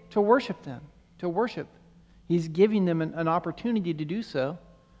way to worship them, to worship. He's giving them an opportunity to do so.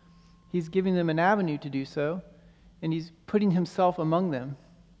 He's giving them an avenue to do so. And he's putting himself among them.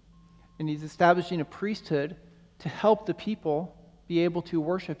 And he's establishing a priesthood to help the people be able to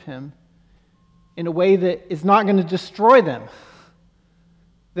worship him in a way that is not going to destroy them.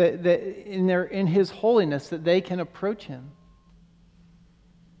 That in his holiness, that they can approach him.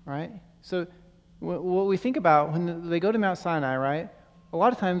 Right? So what we think about when they go to Mount Sinai, right? A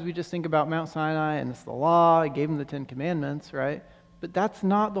lot of times we just think about Mount Sinai and it's the law. He gave them the 10 Commandments, right? But that's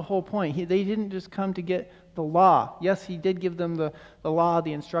not the whole point. They didn't just come to get the law. Yes, he did give them the law,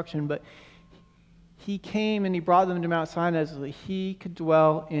 the instruction, but he came and he brought them to Mount Sinai so that he could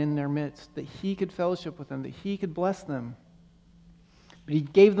dwell in their midst, that he could fellowship with them, that he could bless them. But he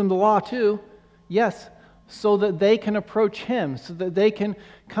gave them the law too, yes, so that they can approach him, so that they can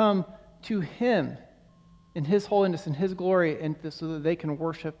come to him in his holiness and his glory, and so that they can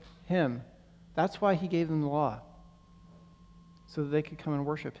worship him. That's why he gave them the law, so that they could come and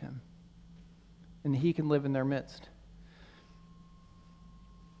worship him, and he can live in their midst.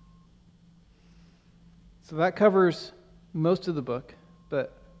 So that covers most of the book,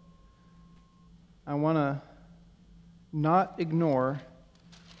 but I want to not ignore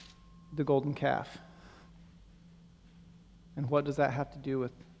the golden calf. And what does that have to do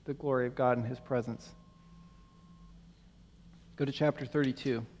with the glory of God and his presence? Go to chapter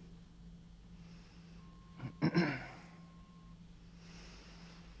 32.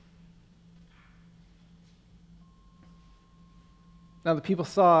 Now the people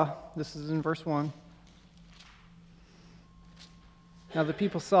saw, this is in verse 1. Now the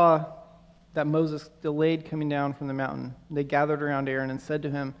people saw that Moses delayed coming down from the mountain. They gathered around Aaron and said to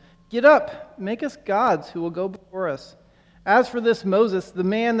him, "Get up, make us gods who will go before us. As for this Moses, the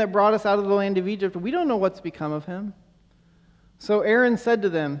man that brought us out of the land of Egypt, we don't know what's become of him." So Aaron said to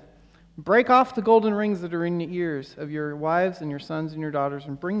them, "Break off the golden rings that are in the ears of your wives and your sons and your daughters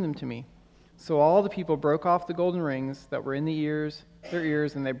and bring them to me." So all the people broke off the golden rings that were in their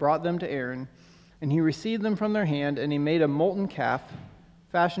ears, and they brought them to Aaron. And he received them from their hand, and he made a molten calf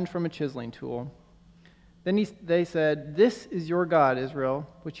fashioned from a chiseling tool. Then they said, "This is your God, Israel,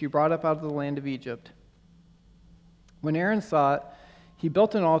 which you brought up out of the land of Egypt." When Aaron saw it, he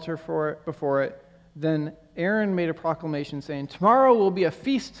built an altar before it. Then Aaron made a proclamation saying, "Tomorrow will be a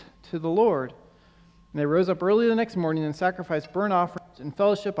feast to the Lord." And they rose up early the next morning and sacrificed burnt offerings and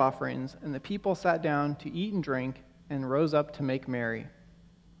fellowship offerings, and the people sat down to eat and drink and rose up to make merry.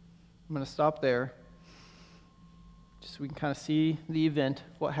 I'm going to stop there, just so we can kind of see the event,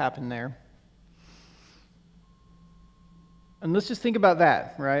 what happened there. And let's just think about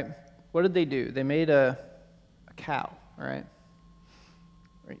that, right? What did they do? They made a cow, right?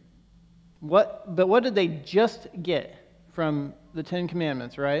 But what did they just get from the 10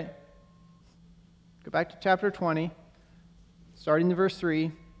 Commandments, right? Go back to chapter 20, starting in verse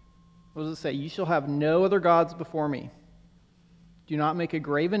 3. What does it say? "You shall have no other gods before me. Do not make a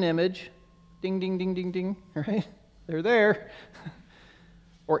graven image." Ding, ding, ding, ding, ding, right? They're there.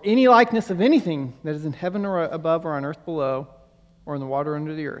 "Or any likeness of anything that is in heaven or above or on earth below or in the water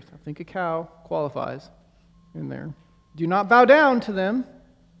under the earth." I think a cow qualifies in there. "Do not bow down to them."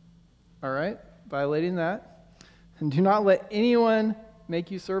 All right, violating that. "And do not let anyone make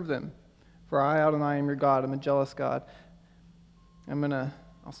you serve them. For I, Adonai, am your God. I'm a jealous God."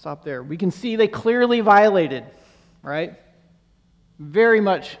 I'll stop there. We can see they clearly violated, right?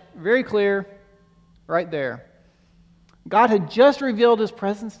 Very clear, right there. God had just revealed his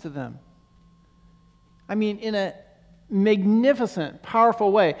presence to them. I mean, in a magnificent,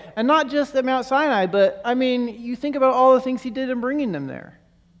 powerful way. And not just at Mount Sinai, but, I mean, you think about all the things he did in bringing them there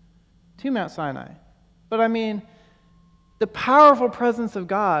to Mount Sinai. But, I mean, the powerful presence of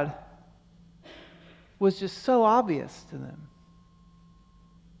God was just so obvious to them.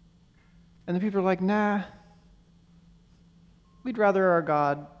 And the people are like, nah, we'd rather our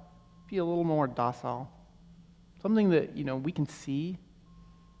God be a little more docile. Something that, we can see.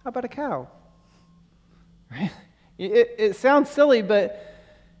 How about a cow? Right? It sounds silly, but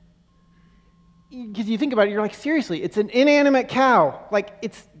because you think about it, you're like, seriously, it's an inanimate cow. Like,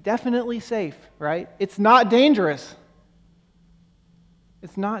 it's definitely safe, right? It's not dangerous.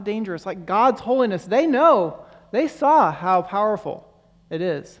 It's not dangerous. Like God's holiness, they know. They saw how powerful it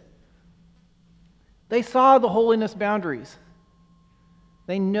is. They saw the holiness boundaries.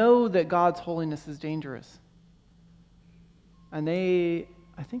 They know that God's holiness is dangerous. And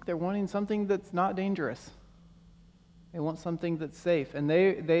I think they're wanting something that's not dangerous. They want something that's safe. And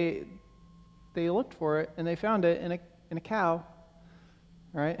they looked for it, and they found it in a cow,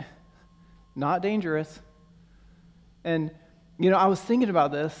 right? Not dangerous. And, I was thinking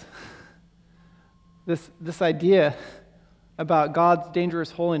about this idea about God's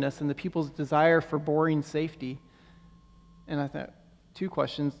dangerous holiness and the people's desire for boring safety. And I thought, two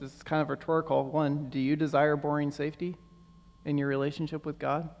questions. This is kind of rhetorical. One, do you desire boring safety in your relationship with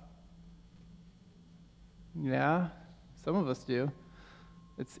God? Yeah, some of us do.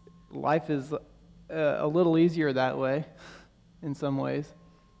 Life is a little easier that way in some ways.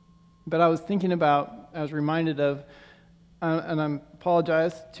 But I was reminded of, and I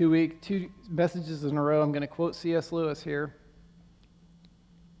apologize, 2 messages in a row, I'm going to quote C.S. Lewis here.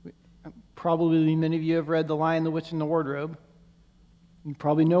 Probably many of you have read The Lion, the Witch, and the Wardrobe. You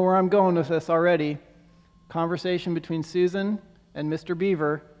probably know where I'm going with this already. Conversation between Susan and Mr.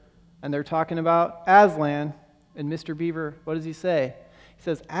 Beaver, and they're talking about Aslan, and Mr. Beaver, what does he say? He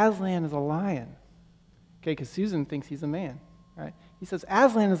says, Aslan is a lion. Okay, because Susan thinks he's a man, right? He says,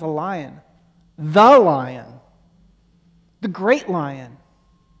 Aslan is a lion. The lion. The great lion.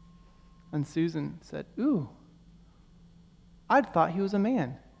 And Susan said, ooh, I'd thought he was a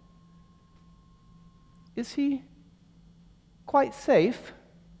man. Is he quite safe?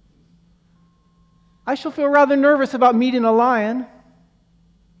 I shall feel rather nervous about meeting a lion.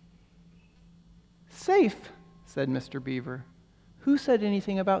 Safe, said Mr. Beaver. Who said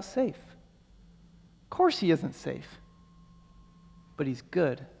anything about safe? Of course he isn't safe. But he's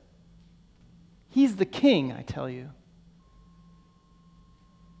good. He's the king, I tell you.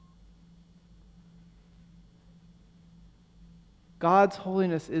 God's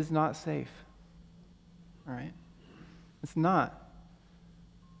holiness is not safe. All right? It's not.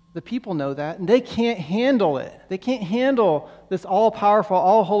 The people know that, and they can't handle it. They can't handle this all-powerful,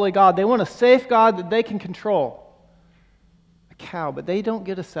 all-holy God. They want a safe God that they can control. A cow, but they don't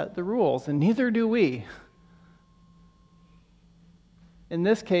get to set the rules, and neither do we. In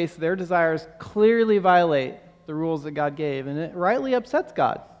this case, their desires clearly violate the rules that God gave, and it rightly upsets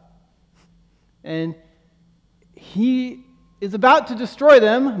God. And he is about to destroy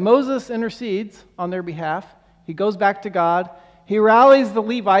them. Moses intercedes on their behalf. He goes back to God. He rallies the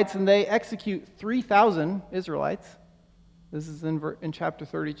Levites, and they execute 3,000 Israelites. This is in chapter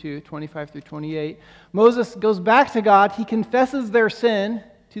 32, 25 through 28. Moses goes back to God. He confesses their sin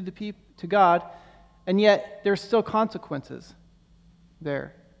to God, and yet there's still consequences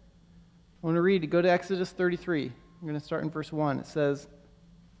there. I want to go to Exodus 33. I'm going to start in verse 1. It says,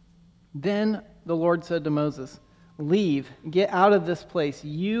 Then the Lord said to Moses, Leave, get out of this place,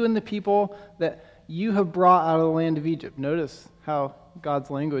 you and the people that you have brought out of the land of Egypt. Notice how God's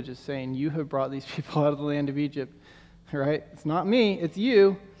language is saying, you have brought these people out of the land of Egypt. Right? It's not me, it's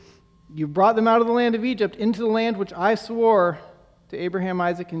you. You brought them out of the land of Egypt into the land which I swore to Abraham,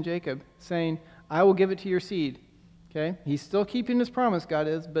 Isaac, and Jacob, saying, I will give it to your seed. Okay? He's still keeping his promise, God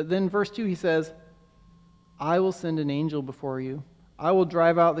is. But then verse 2, he says, I will send an angel before you. I will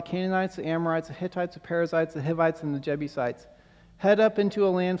drive out the Canaanites, the Amorites, the Hittites, the Perizzites, the Hivites, and the Jebusites. Head up into a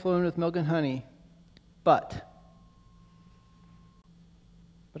land flowing with milk and honey. But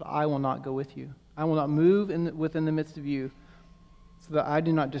I will not go with you. I will not move within the midst of you, so that I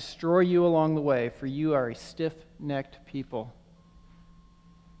do not destroy you along the way, for you are a stiff-necked people.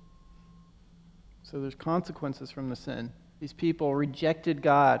 So there's consequences from the sin. These people rejected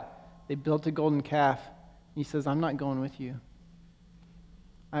God. They built a golden calf. He says, I'm not going with you.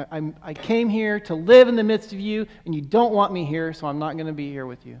 I came here to live in the midst of you, and you don't want me here, so I'm not going to be here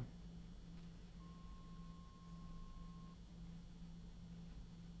with you.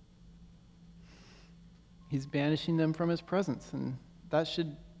 He's banishing them from his presence, and that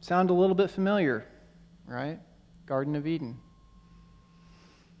should sound a little bit familiar, right? Garden of Eden.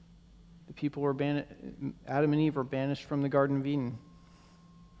 The people were Adam and Eve were banished from the Garden of Eden.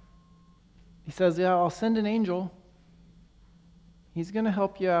 He says, yeah, I'll send an angel. He's going to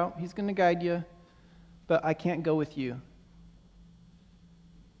help you out. He's going to guide you. But I can't go with you.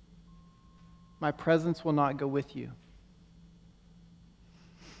 My presence will not go with you.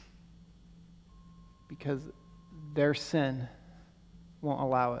 Because their sin won't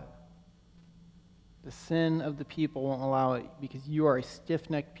allow it. The sin of the people won't allow it because you are a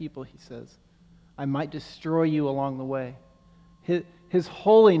stiff-necked people, he says. I might destroy you along the way. His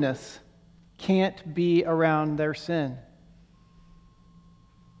holiness can't be around their sin.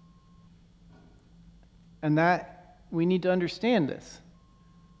 And that, we need to understand this.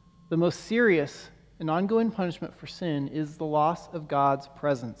 The most serious and ongoing punishment for sin is the loss of God's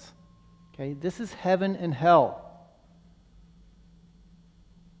presence. Okay? This is heaven and hell.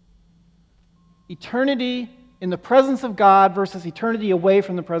 Eternity in the presence of God versus eternity away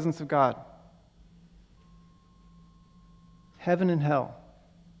from the presence of God. Heaven and hell.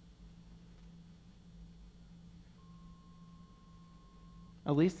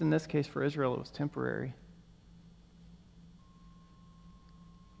 At least in this case for Israel, it was temporary.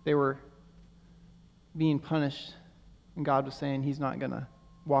 They were being punished, and God was saying He's not going to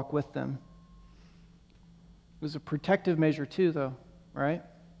walk with them. It was a protective measure too, though, right?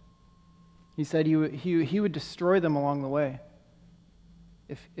 He said he would destroy them along the way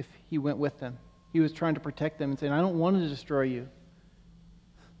if He went with them. He was trying to protect them and saying, I don't want to destroy you.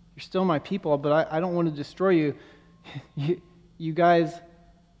 You're still my people, but I don't want to destroy you. You guys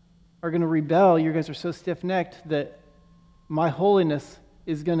are going to rebel. You guys are so stiff-necked that my holiness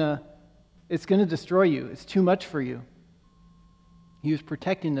is going to destroy you. It's too much for you. He was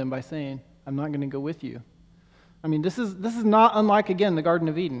protecting them by saying, I'm not going to go with you. I mean, this is not unlike, again, the Garden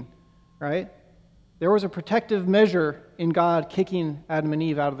of Eden, right? There was a protective measure in God kicking Adam and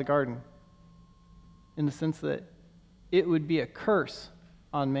Eve out of the garden, in the sense that it would be a curse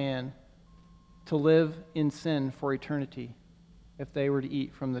on man to live in sin for eternity if they were to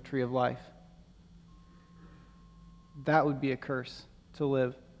eat from the tree of life. That would be a curse to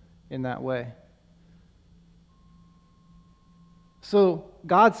live in that way. So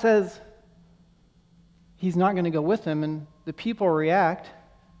God says He's not going to go with them, and the people react,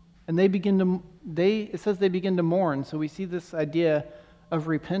 and it says they begin to mourn. So we see this idea of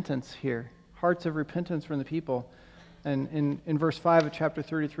repentance here, hearts of repentance from the people. And in verse 5 of chapter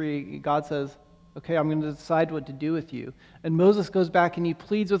 33, God says, okay, I'm going to decide what to do with you. And Moses goes back and he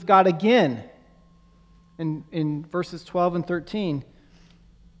pleads with God again. In verses 12 and 13,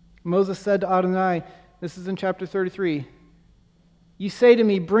 Moses said to Adonai, this is in chapter 33, you say to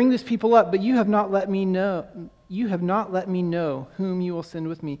me, bring this people up, but you have not let me know. You have not let me know whom you will send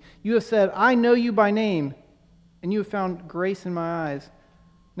with me. You have said, I know you by name, and you have found grace in my eyes.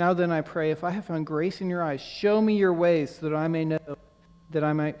 Now then, I pray, if I have found grace in your eyes, show me your ways so that I may know, that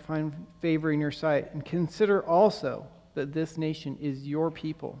I might find favor in your sight. And consider also that this nation is your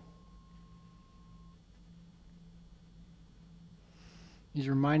people. He's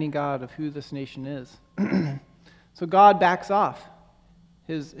reminding God of who this nation is. So God backs off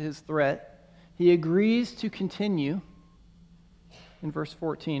his threat. He agrees to continue. In verse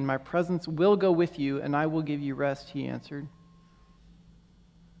 14, my presence will go with you, and I will give you rest, he answered.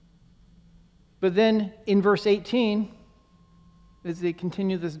 But then in verse 18, as they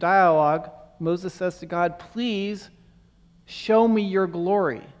continue this dialogue, Moses says to God, please show me your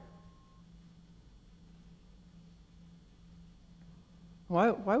glory.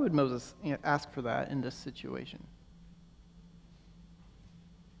 Why would Moses ask for that in this situation?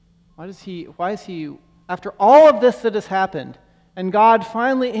 Why is he, after all of this that has happened, and God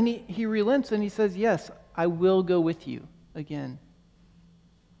finally, and he relents and he says, yes, I will go with you again.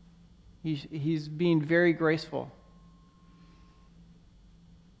 He's being very graceful.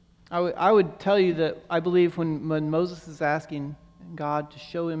 I would tell you that I believe when Moses is asking God to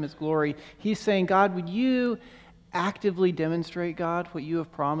show him his glory, he's saying, God, would you actively demonstrate, God, what you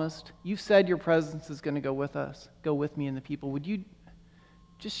have promised? You've said your presence is going to go with us, go with me and the people. Would you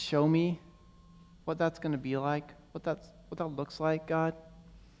just show me what that's going to be like, what that looks like, God?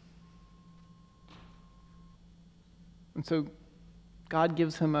 And so God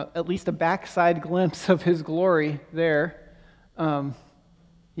gives him at least a backside glimpse of his glory there.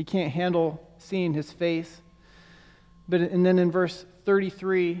 He can't handle seeing his face. And then in verse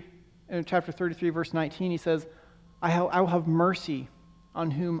 33, in chapter 33, verse 19, he says, I will have mercy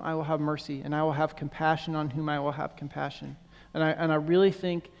on whom I will have mercy, and I will have compassion on whom I will have compassion. And I really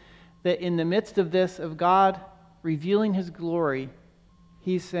think that in the midst of this, of God revealing his glory,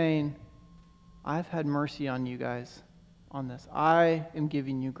 he's saying, I've had mercy on you guys on this. I am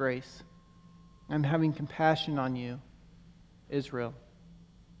giving you grace. I'm having compassion on you, Israel.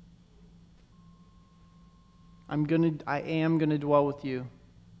 I am going to dwell with you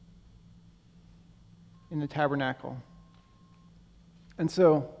in the tabernacle. And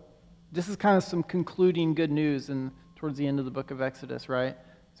so, this is kind of some concluding good news towards the end of the book of Exodus, right?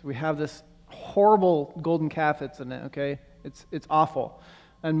 So we have this horrible golden calf that's in it, okay? It's awful.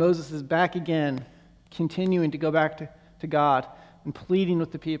 And Moses is back again, continuing to go back to God and pleading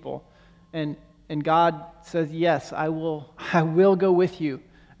with the people. And God says, yes, I will go with you.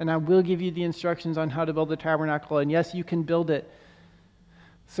 And I will give you the instructions on how to build the tabernacle. And yes, you can build it.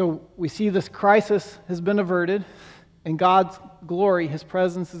 So we see this crisis has been averted. And God's glory, His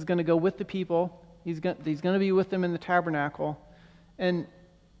presence is going to go with the people. He's going to be with them in the tabernacle. And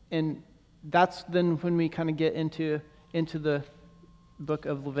that's then when we kind of get into the book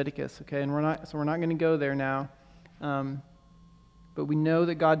of Leviticus, okay? And we're not going to go there now. But we know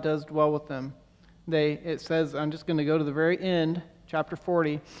that God does dwell with them. It says, I'm just going to go to the very end, chapter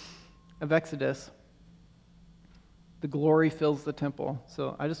 40 of Exodus. The glory fills the temple.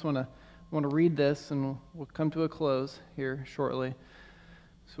 So I just want to read this, and we'll come to a close here shortly.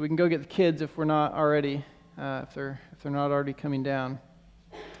 So we can go get the kids if we're not already, if they're not already coming down.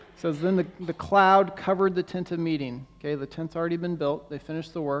 It says, then the cloud covered the tent of meeting. Okay, the tent's already been built. They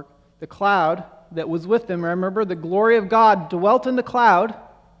finished the work. The cloud that was with them, remember, the glory of God dwelt in the cloud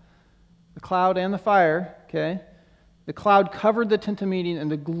and the fire, okay? The cloud covered the tent of meeting,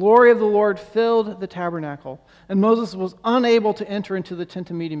 and the glory of the Lord filled the tabernacle. And Moses was unable to enter into the tent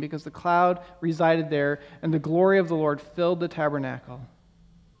of meeting because the cloud resided there, and the glory of the Lord filled the tabernacle.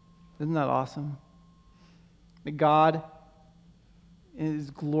 Isn't that awesome? That God, in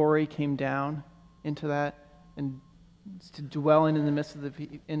His glory, came down into that and to dwell in the midst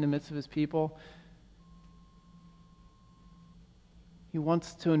of His people. He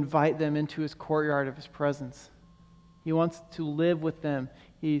wants to invite them into His courtyard of His presence. He wants to live with them.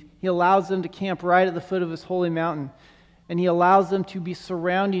 He allows them to camp right at the foot of His holy mountain. And He allows them to be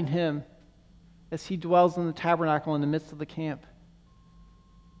surrounding Him as He dwells in the tabernacle in the midst of the camp.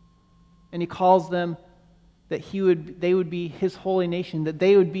 And He calls them that they would be His holy nation, that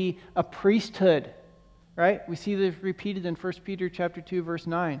they would be a priesthood. Right? We see this repeated in 1 Peter chapter 2, verse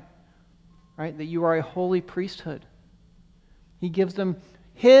 9. Right? That you are a holy priesthood. He gives them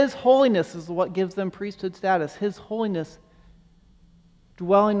His holiness is what gives them priesthood status. His holiness,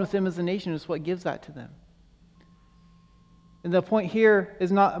 dwelling with them as a nation, is what gives that to them. And the point here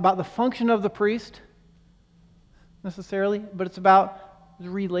is not about the function of the priest, necessarily, but it's about the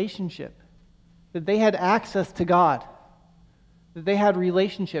relationship. That they had access to God. That they had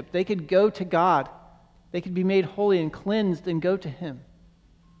relationship. They could go to God. They could be made holy and cleansed and go to Him.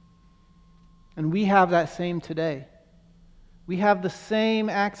 And we have that same today. We have the same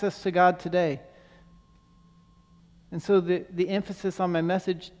access to God today. And so the emphasis on my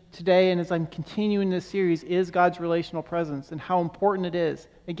message today, and as I'm continuing this series, is God's relational presence and how important it is.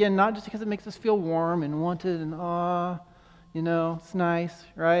 Again, not just because it makes us feel warm and wanted and it's nice,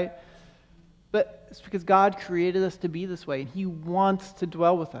 right? But it's because God created us to be this way. He wants to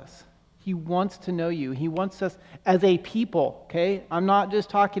dwell with us. He wants to know you. He wants us as a people, okay? I'm not just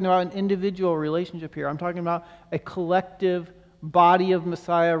talking about an individual relationship here. I'm talking about a collective body of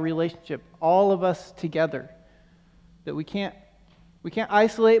Messiah relationship. All of us together. That we can't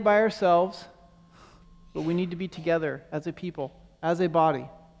isolate by ourselves, but we need to be together as a people, as a body.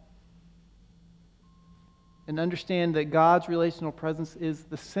 And understand that God's relational presence is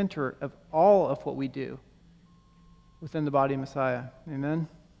the center of all of what we do within the body of Messiah. Amen?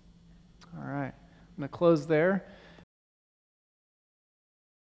 All right. I'm going to close there.